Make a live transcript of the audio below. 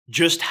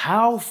Just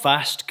how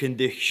fast can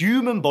the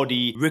human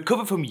body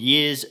recover from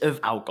years of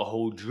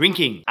alcohol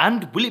drinking?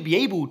 And will it be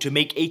able to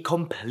make a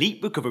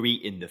complete recovery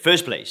in the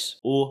first place?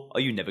 Or are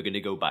you never going to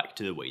go back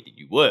to the way that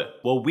you were?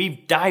 Well,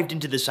 we've dived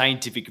into the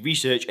scientific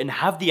research and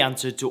have the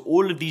answer to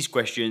all of these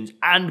questions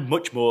and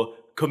much more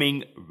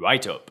coming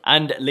right up.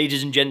 And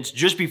ladies and gents,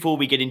 just before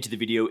we get into the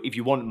video, if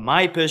you want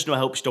my personal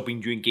help stopping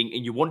drinking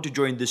and you want to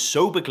join the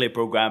Sober Clear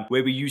program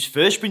where we use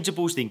first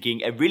principles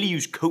thinking and really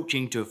use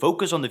coaching to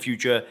focus on the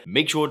future,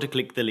 make sure to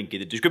click the link in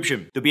the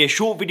description. There'll be a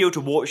short video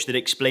to watch that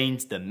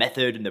explains the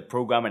method and the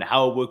program and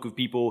how I work with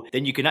people.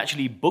 Then you can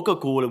actually book a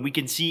call and we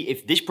can see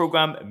if this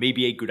program may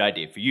be a good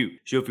idea for you.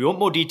 So if you want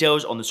more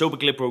details on the Sober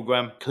Clear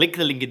program, click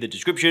the link in the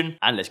description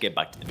and let's get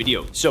back to the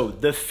video. So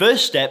the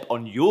first step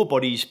on your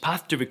body's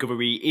path to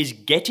recovery is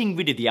getting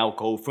rid of the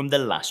alcohol from the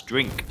last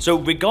drink. So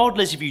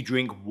regardless if you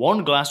drink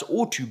 1 glass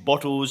or 2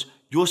 bottles,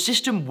 your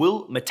system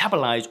will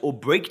metabolize or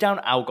break down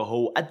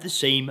alcohol at the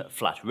same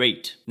flat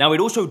rate. Now, it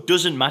also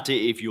doesn't matter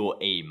if you're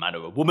a man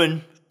or a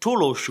woman,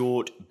 tall or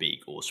short, big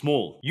or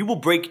small. You will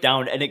break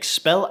down and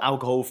expel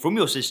alcohol from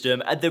your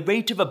system at the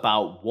rate of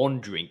about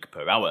 1 drink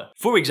per hour.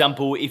 For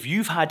example, if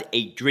you've had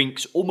 8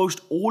 drinks, almost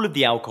all of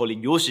the alcohol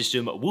in your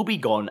system will be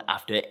gone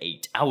after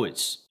 8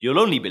 hours. You'll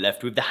only be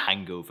left with the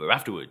hangover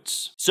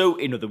afterwards. So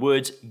in other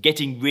words,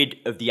 getting rid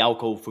of the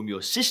alcohol from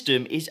your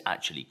system is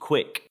actually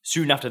quick.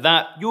 Soon after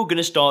that, you're going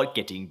to start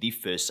getting the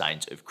first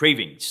signs of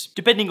cravings.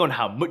 Depending on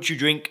how much you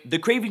drink, the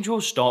cravings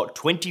will start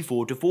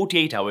 24 to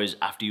 48 hours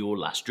after your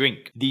last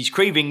drink. These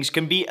cravings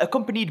can be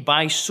accompanied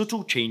by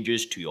subtle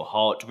changes to your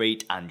heart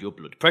rate and your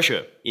blood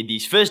pressure. In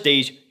these first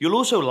days, you'll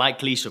also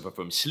likely suffer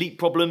from sleep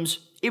problems,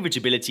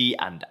 irritability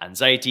and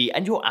anxiety,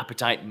 and your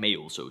appetite may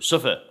also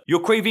suffer.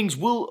 Your cravings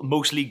will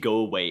mostly go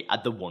away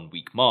at the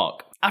 1-week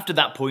mark. After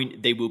that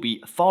point, they will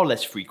be far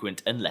less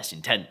frequent and less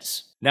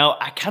intense. Now,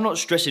 I cannot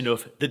stress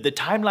enough that the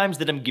timelines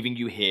that I'm giving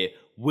you here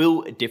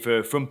will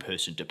differ from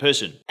person to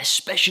person,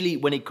 especially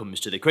when it comes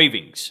to the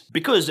cravings,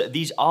 because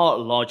these are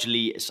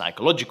largely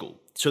psychological.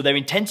 So their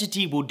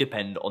intensity will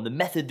depend on the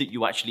method that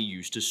you actually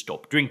use to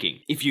stop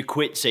drinking. If you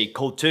quit, say,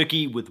 cold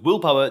turkey with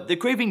willpower, the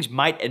cravings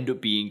might end up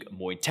being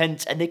more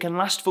intense and they can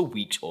last for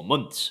weeks or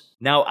months.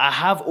 Now, I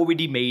have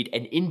already made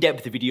an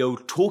in-depth video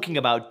talking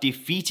about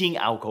defeating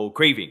alcohol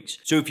cravings.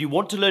 So if you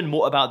want to learn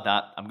more about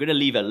that, I'm going to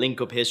leave a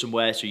link up here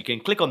somewhere so you can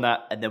click on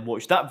that and then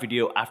watch that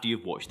video after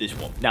you've watched this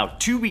one. Now,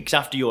 2 weeks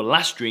after your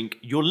last drink,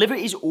 your liver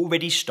is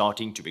already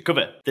starting to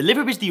recover. The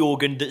liver is the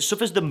organ that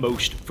suffers the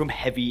most from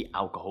heavy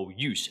alcohol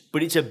use,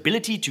 but its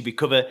ability to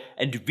recover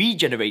and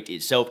regenerate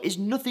itself is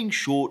nothing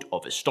short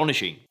of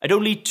astonishing. At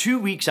only 2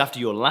 weeks after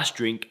your last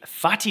drink,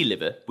 fatty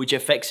liver, which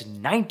affects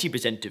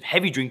 90% of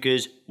heavy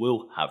drinkers,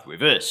 will have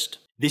reversed.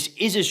 This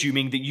is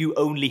assuming that you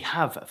only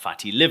have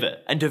fatty liver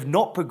and have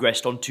not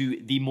progressed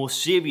onto the more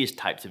serious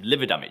types of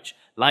liver damage,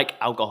 like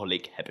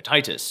alcoholic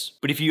hepatitis.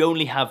 But if you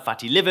only have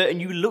fatty liver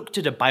and you looked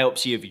at a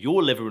biopsy of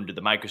your liver under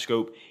the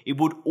microscope, it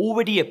would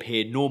already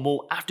appear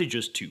normal after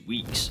just 2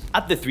 weeks.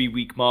 At the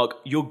 3-week mark,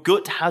 your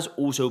gut has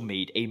also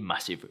made a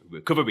massive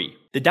recovery.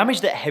 The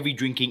damage that heavy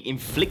drinking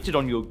inflicted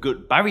on your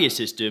gut barrier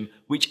system,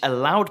 which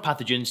allowed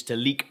pathogens to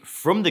leak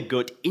from the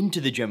gut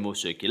into the general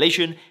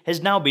circulation,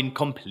 has now been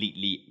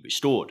completely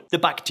restored. The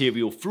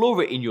bacterial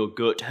flora in your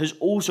gut has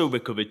also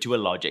recovered to a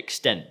large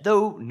extent,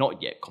 though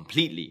not yet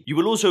completely. You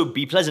will also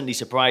be pleasantly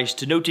surprised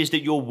to notice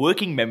that your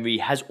working memory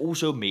has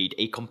also made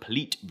a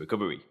complete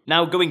recovery.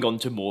 Now, going on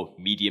to more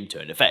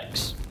medium-term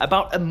effects.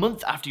 About a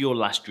month after your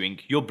last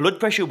drink, your blood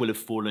pressure will have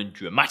fallen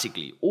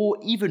dramatically or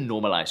even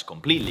normalized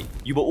completely.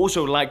 You are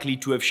also likely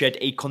to have shed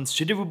a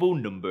considerable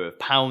number of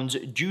pounds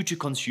due to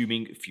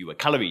consuming fewer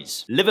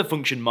calories. Liver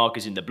function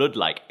markers in the blood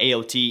like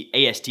ALT,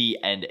 AST,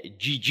 and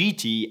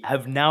GGT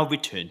have now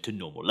returned to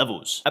normal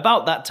levels.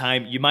 About that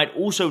time, you might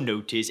also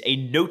notice a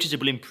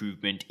noticeable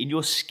improvement in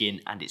your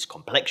skin and its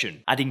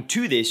complexion. Adding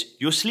to this,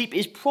 your sleep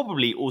is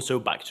probably also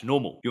back to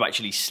normal. You're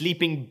actually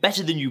sleeping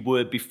better than you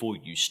were before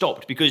you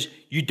stopped because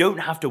you don't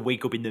have to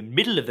wake up in the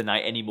middle of the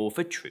night anymore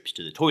for trips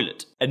to the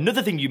toilet.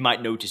 Another thing you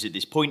might notice at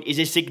this point is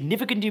a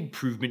significant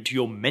improvement to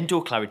your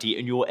mental clarity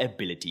and your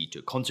ability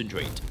to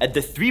concentrate. At the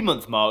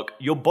 3-month mark,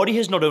 your body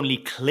has not only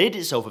cleared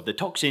itself of the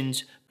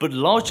toxins, but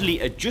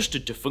largely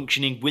adjusted to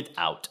functioning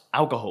without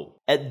alcohol.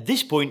 At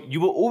this point,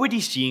 you were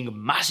already seeing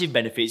massive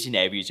benefits in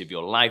areas of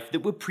your life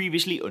that were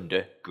previously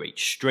under great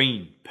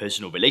strain.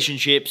 Personal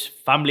relationships,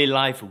 family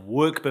life,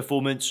 work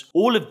performance,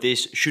 all of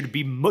this should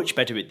be much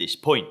better at this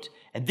point.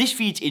 And this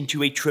feeds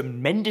into a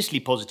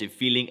tremendously positive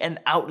feeling and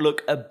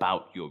outlook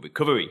about your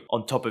recovery.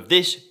 On top of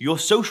this, your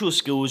social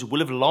skills will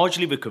have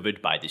largely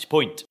recovered by this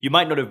point. You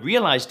might not have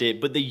realized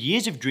it, but the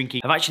years of drinking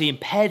have actually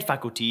impaired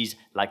faculties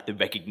like the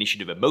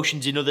recognition of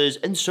emotions in others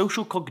and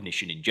social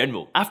cognition in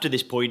general. After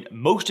this point,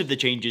 most of the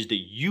changes that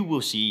you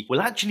will see will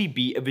actually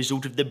be a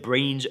result of the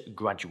brain's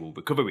gradual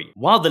recovery.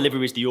 While the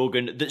liver is the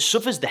organ that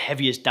suffers the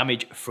heaviest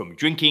damage from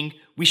drinking,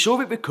 we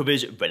saw it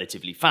recovers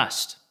relatively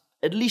fast.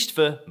 at least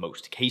for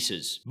most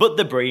cases. But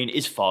the brain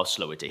is far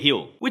slower to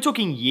heal. We're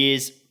talking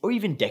years, or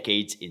even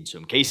decades in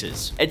some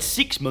cases. At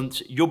 6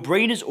 months, your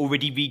brain has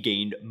already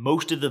regained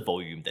most of the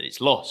volume that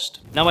it's lost.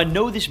 Now, I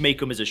know this may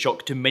come as a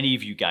shock to many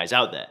of you guys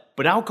out there,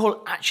 but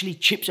alcohol actually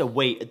chips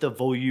away at the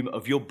volume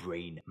of your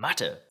brain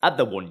matter. At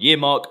the 1 year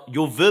mark,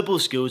 your verbal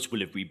skills will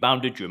have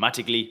rebounded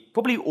dramatically,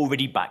 probably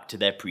already back to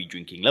their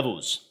pre-drinking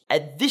levels.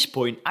 At this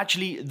point,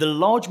 actually, the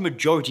large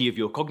majority of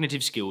your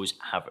cognitive skills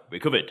have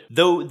recovered,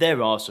 though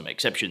there are some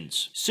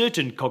exceptions.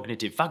 Certain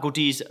cognitive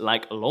faculties,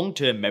 like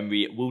long-term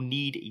memory, will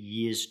need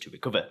years to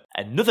recover.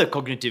 Another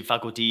cognitive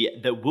faculty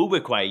that will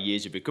require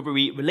years of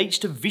recovery relates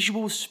to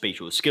visual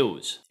spatial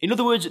skills. In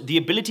other words, the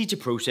ability to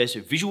process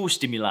visual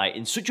stimuli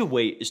in such a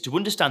way as to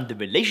understand the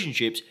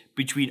relationships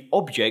between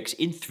objects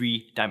in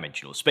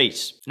 3-dimensional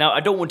space. Now,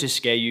 I don't want to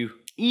scare you.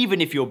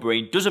 Even if your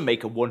brain doesn't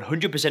make a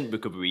 100%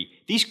 recovery,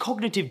 these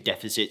cognitive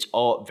deficits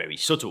are very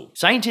subtle.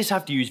 Scientists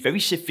have to use very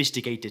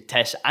sophisticated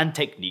tests and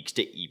techniques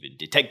to even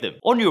detect them.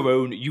 On your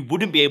own, you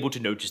wouldn't be able to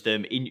notice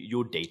them in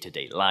your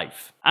day-to-day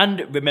life.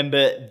 And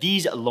remember,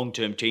 these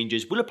long-term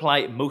changes will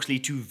apply mostly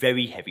to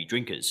very heavy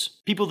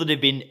drinkers, people that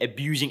have been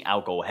abusing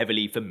alcohol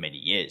heavily for many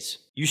years.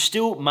 You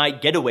still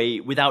might get away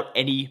without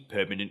any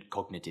permanent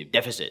cognitive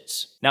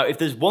deficits. Now, if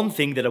there's one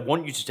thing that I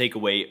want you to take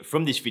away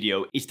from this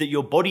video, it's that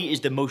your body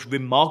is the most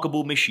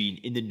remarkable machine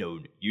in the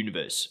known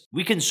universe.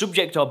 We can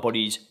subject our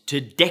bodies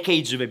to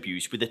decades of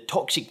abuse with a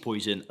toxic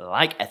poison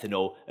like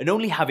ethanol and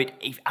only have it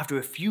after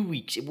a few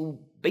weeks. It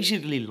will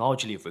basically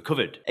largely have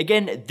recovered.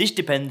 Again, this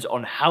depends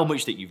on how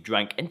much that you've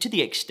drank and to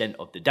the extent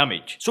of the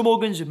damage. Some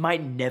organs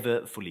might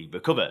never fully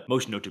recover,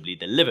 most notably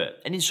the liver,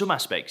 and in some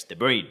aspects the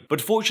brain.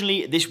 But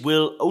fortunately, this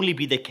will only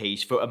be the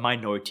case for a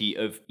minority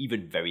of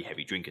even very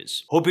heavy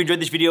drinkers. Hope you enjoyed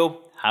this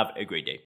video. Have a great day.